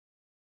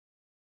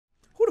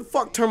Who the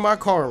fuck turned my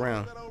car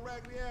around? That old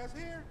raggedy ass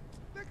hair?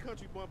 That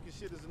country bumpkin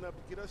shit is enough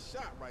to get us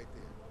shot right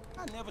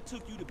there. I never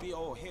took you to be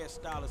old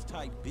hairstylist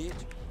type bitch.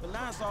 But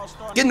now it's all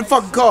starting. Get in the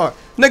fucking car.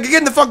 Nigga, get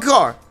in the fucking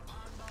car.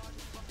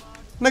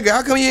 Nigga,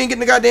 how come you ain't getting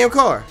the goddamn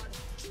car?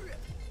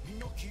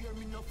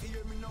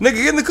 Nigga,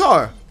 get in the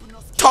car.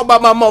 Talk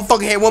about my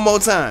motherfucking head one more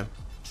time.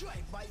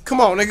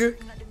 Come on, nigga.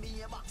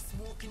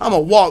 I'ma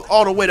walk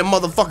all the way to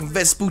motherfucking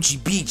Vespucci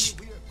Beach.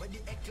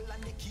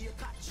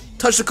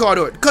 Touch the car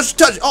door.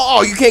 Touch.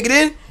 Oh, you can't get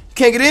in? You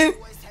can't get in?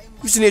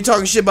 You sitting here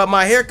talking shit about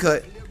my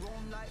haircut.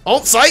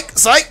 Oh,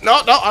 psych. No,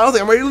 I don't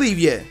think I'm ready to leave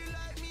yet.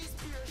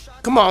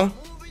 Come on.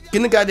 Get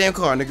in the goddamn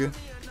car, nigga.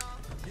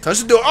 Touch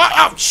the door.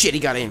 Oh, shit, he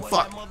got in.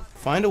 Fuck.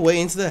 Find a way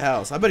into the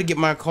house. I better get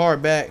my car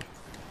back.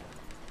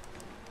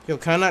 Yo,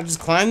 can I not just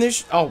climb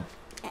this? Oh.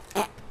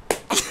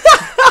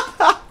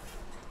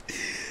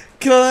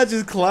 Can I not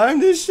just climb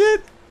this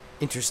shit?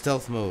 Enter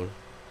stealth mode.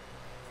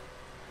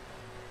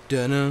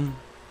 Dun-dun,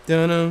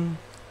 dun-dun,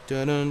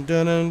 dun-dun,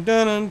 dun-dun,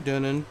 dun-dun,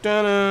 dun-dun,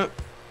 dun-dun.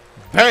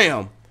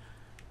 Bam!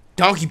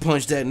 Donkey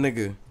punch that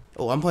nigga.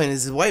 Oh, I'm playing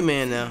as a white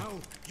man now.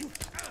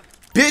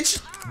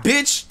 Bitch!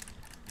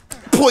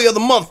 Boy of the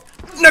month!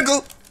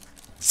 Nigga!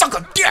 Suck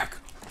a dick!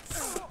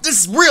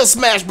 This is real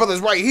Smash Brothers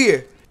right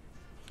here!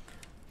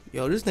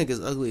 Yo, this nigga's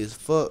ugly as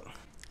fuck.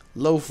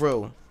 Low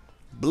fro.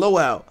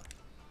 Blowout.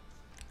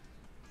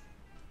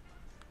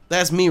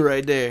 That's me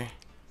right there.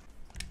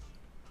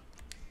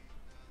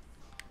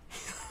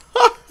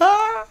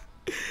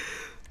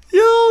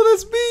 Yo,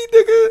 that's me,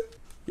 nigga.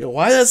 Yo,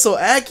 why is that so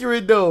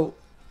accurate, though?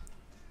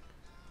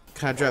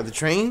 Can I drive the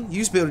train? You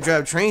used to be able to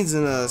drive trains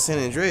in San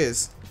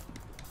Andreas.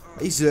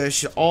 I used to do that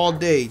shit all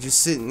day,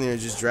 just sitting there,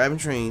 just driving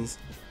trains.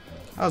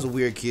 I was a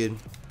weird kid.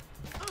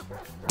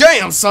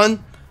 Damn,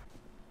 son!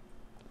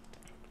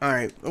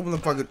 Alright, open the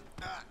fucking...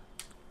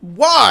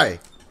 Why?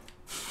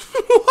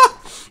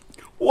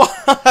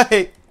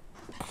 Why?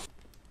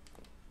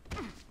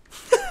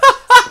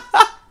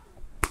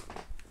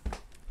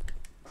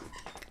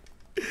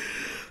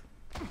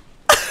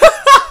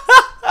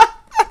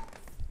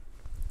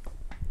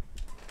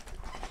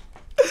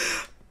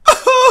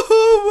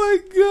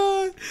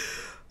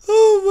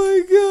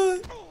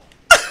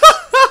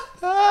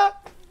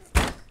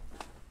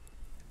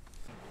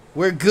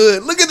 We're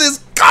good. Look at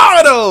this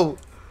car, though.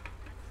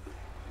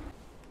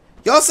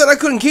 Y'all said I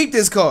couldn't keep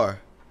this car.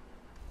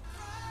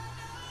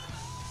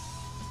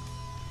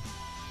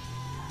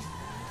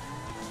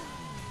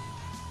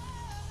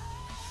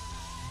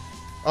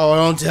 Oh,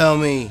 don't tell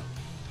me.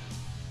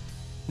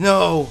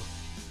 No.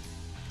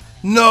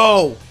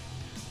 No.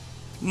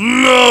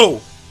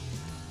 No.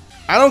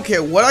 I don't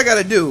care what I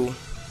gotta do.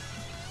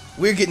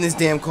 We're getting this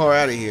damn car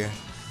out of here.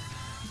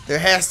 There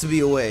has to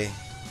be a way.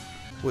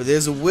 Where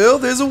there's a will,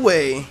 there's a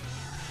way.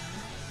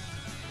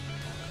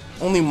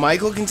 Only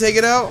Michael can take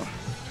it out?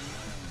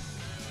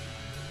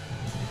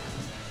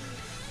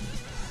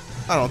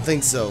 I don't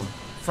think so.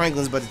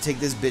 Franklin's about to take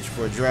this bitch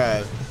for a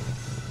drive.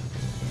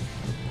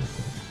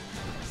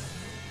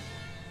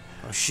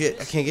 Oh shit,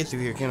 I can't get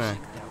through here, can I?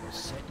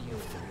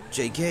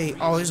 JK,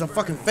 oh, there's a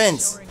fucking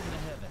fence.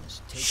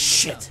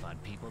 Shit.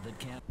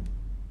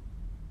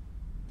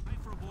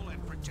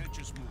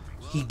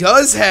 He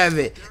does have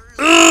it.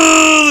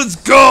 Let's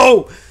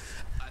go.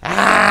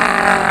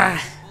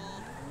 Ah.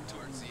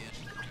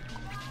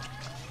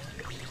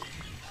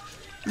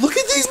 Look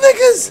at these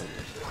niggas.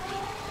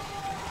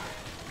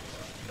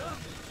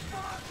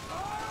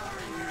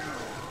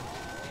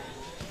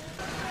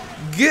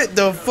 Get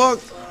the fuck.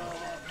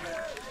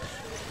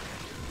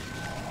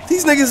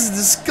 These niggas is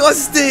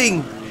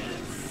disgusting.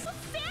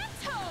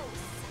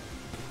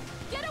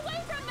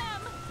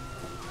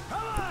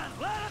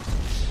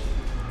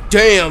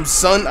 Damn,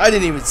 son, I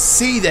didn't even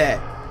see that.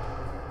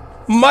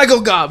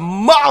 Michael got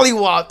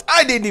mollywopped.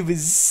 I didn't even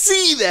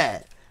see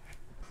that.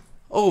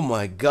 Oh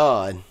my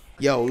god.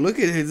 Yo, look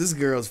at this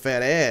girl's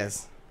fat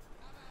ass.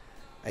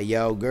 Hey,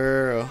 yo,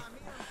 girl.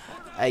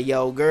 Hey,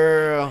 yo,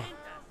 girl.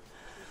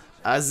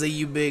 I see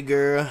you, big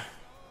girl.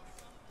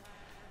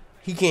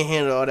 He can't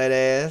handle all that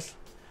ass.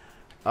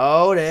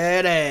 All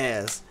that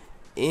ass.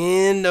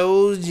 In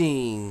those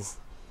jeans.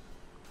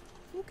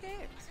 Who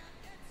cares?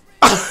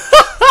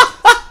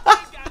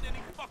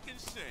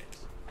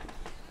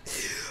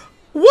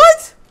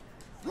 What?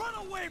 Run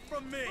away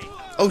from me.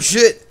 Oh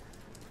shit.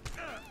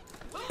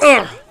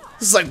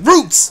 This is like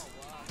Roots.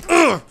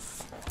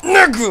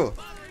 Nigga.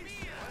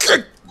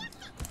 Kick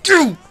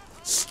you.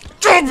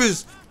 Stop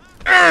his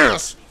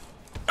ass.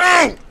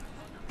 Ow.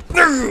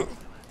 Nigga.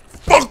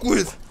 Fuck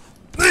with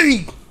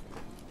me.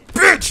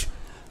 Bitch.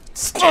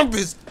 Stop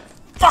his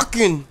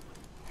fucking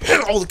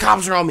head. Oh, the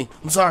cops are on me.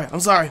 I'm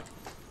sorry.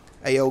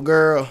 Hey, yo,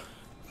 girl.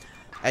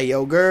 Hey,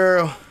 yo,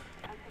 girl.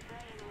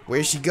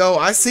 Where'd she go?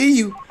 I see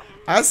you.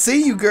 I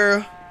see you,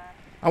 girl.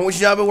 I want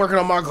you to have been working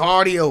on my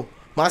cardio.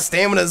 My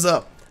stamina's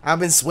up. I've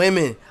been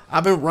swimming.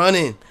 I've been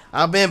running.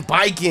 I've been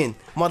biking.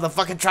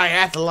 Motherfucking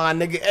triathlon,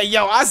 nigga. Hey,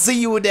 yo, I see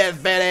you with that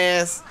fat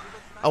ass.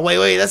 Oh,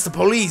 wait, that's the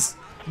police.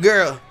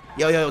 Girl.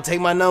 Yo, take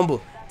my number.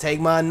 Take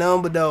my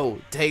number,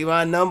 though. Take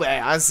my number. Hey,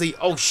 I see.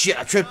 Oh, shit.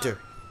 I tripped her.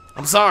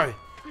 I'm sorry.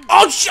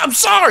 Oh, shit. I'm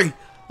sorry.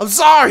 I'm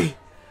sorry.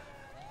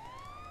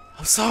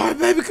 I'm sorry,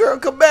 baby girl.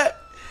 Come back.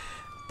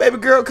 Baby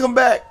girl, come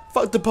back.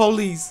 Fuck the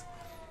police.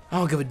 I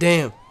don't give a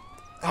damn.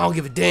 I don't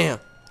give a damn.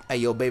 Hey,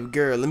 yo, baby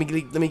girl. Let me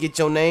get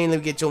your name. Let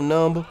me get your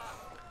number.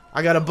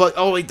 I got a buck.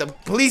 Oh, wait. The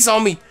police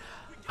on me.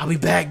 I'll be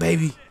back,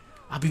 baby.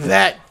 I'll be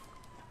back.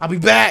 I'll be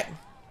back.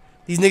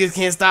 These niggas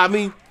can't stop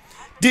me.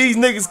 These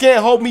niggas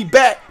can't hold me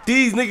back.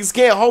 These niggas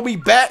can't hold me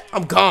back.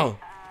 I'm gone.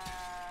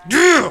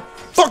 Yeah.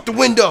 Fuck the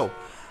window.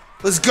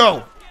 Let's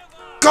go.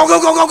 Go,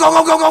 go, go, go, go,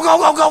 go, go, go, go,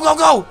 go, go, go,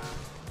 go.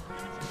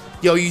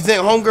 Yo, you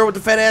think homegirl with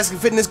the fat ass can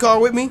fit in this car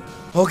with me?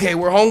 Okay,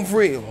 we're home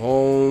free.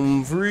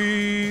 Home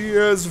free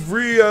as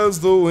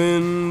the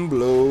wind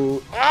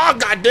blows. Oh,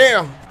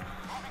 goddamn.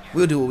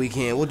 We'll do what we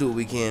can. We'll do what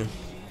we can.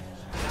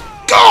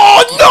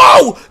 Oh,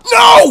 no!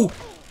 No!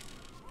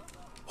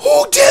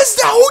 Who does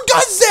that? Who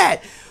does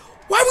that?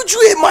 Why would you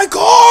hit my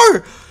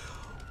car?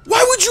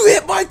 Why would you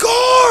hit my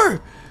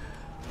car?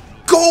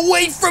 Go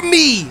away from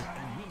me.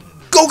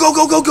 Go, go,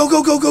 go, go, go,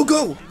 go, go, go,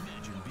 go.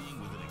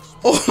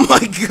 Oh, my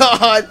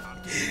God.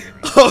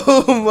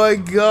 Oh, my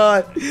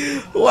God.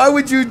 Why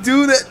would you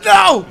do that?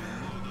 No!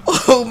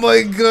 Oh,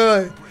 my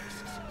God.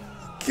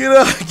 Get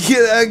out,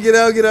 get out, get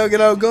out, get out,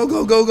 get out. Go,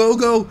 go, go, go,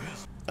 go. All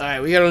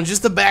right, we got on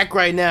just the back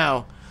right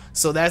now.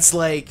 So that's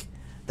like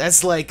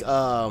that's like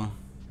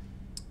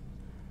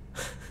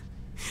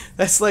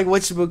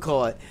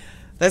whatchamacallit.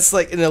 That's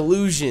like an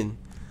illusion.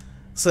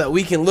 So that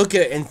we can look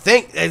at it and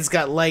think that it's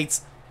got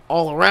lights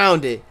all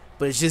around it,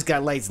 but it's just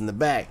got lights in the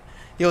back.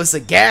 Yo, it's a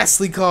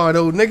ghastly car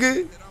though,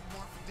 nigga.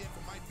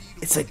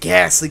 It's a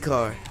ghastly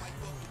car.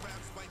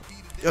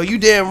 Yo, you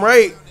damn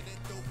right.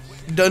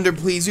 Dunder,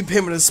 please, we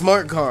pimping a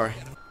smart car.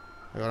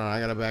 Hold on,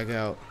 I gotta back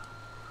out.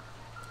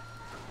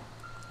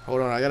 Hold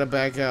on, I gotta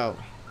back out.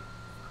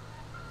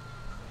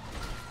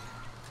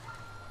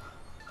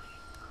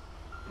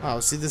 Oh,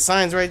 see the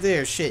signs right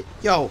there. Shit.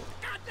 Yo.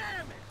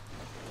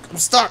 I'm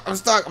stuck. I'm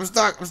stuck. I'm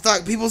stuck. I'm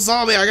stuck. People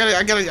saw me. I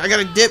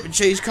gotta dip and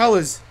change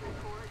colors.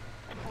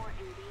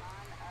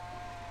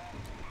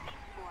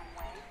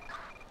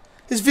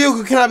 This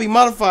vehicle cannot be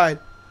modified.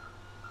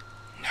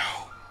 No.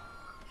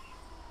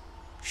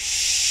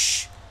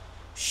 Shh.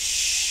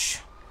 Shh.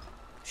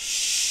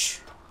 Shh.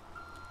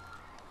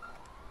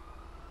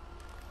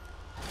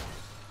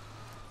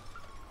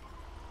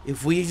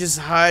 If we just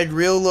hide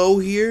real low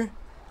here,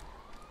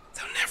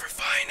 they'll never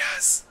find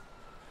us.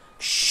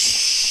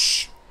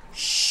 Shh.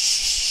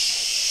 Shh.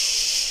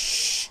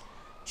 Shh.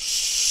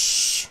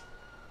 Shh.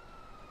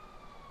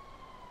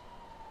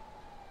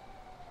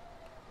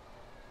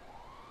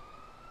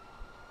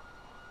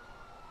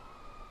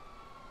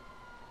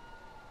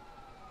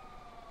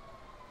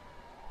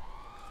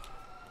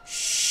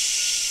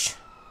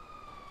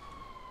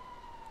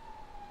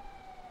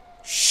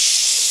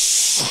 Shh.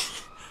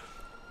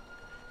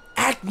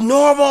 Act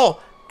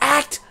normal.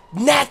 Act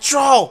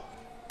natural.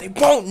 They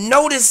won't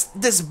notice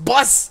this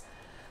bus.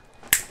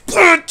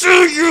 I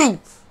tell you.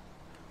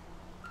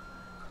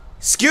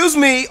 Excuse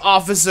me,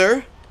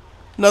 officer.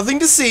 Nothing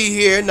to see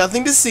here.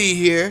 Nothing to see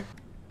here.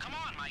 Come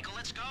on, Michael,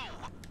 let's go.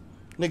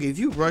 Nigga, if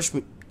you rush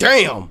me...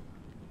 Damn!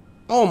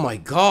 Oh my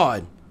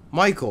God.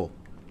 Michael.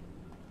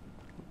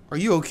 Are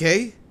you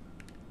okay?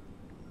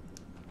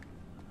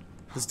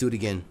 Let's do it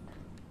again.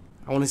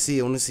 I wanna see,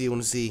 I wanna see, I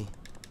wanna see.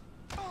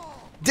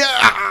 Hurry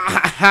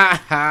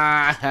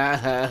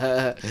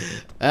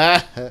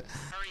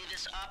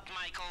this up,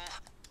 Michael.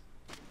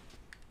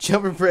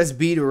 Jump and press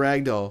B to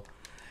ragdoll.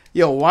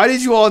 Yo, why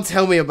did you all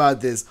tell me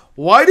about this?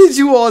 Why did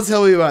you all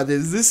tell me about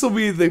this? This will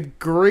be the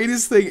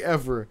greatest thing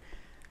ever.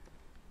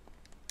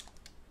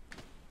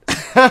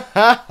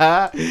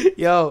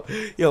 Yo,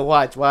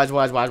 watch. Why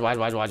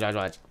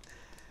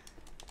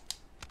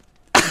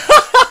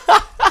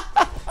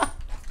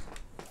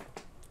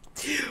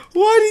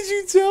did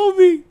you tell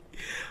me?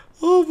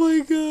 Oh my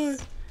God.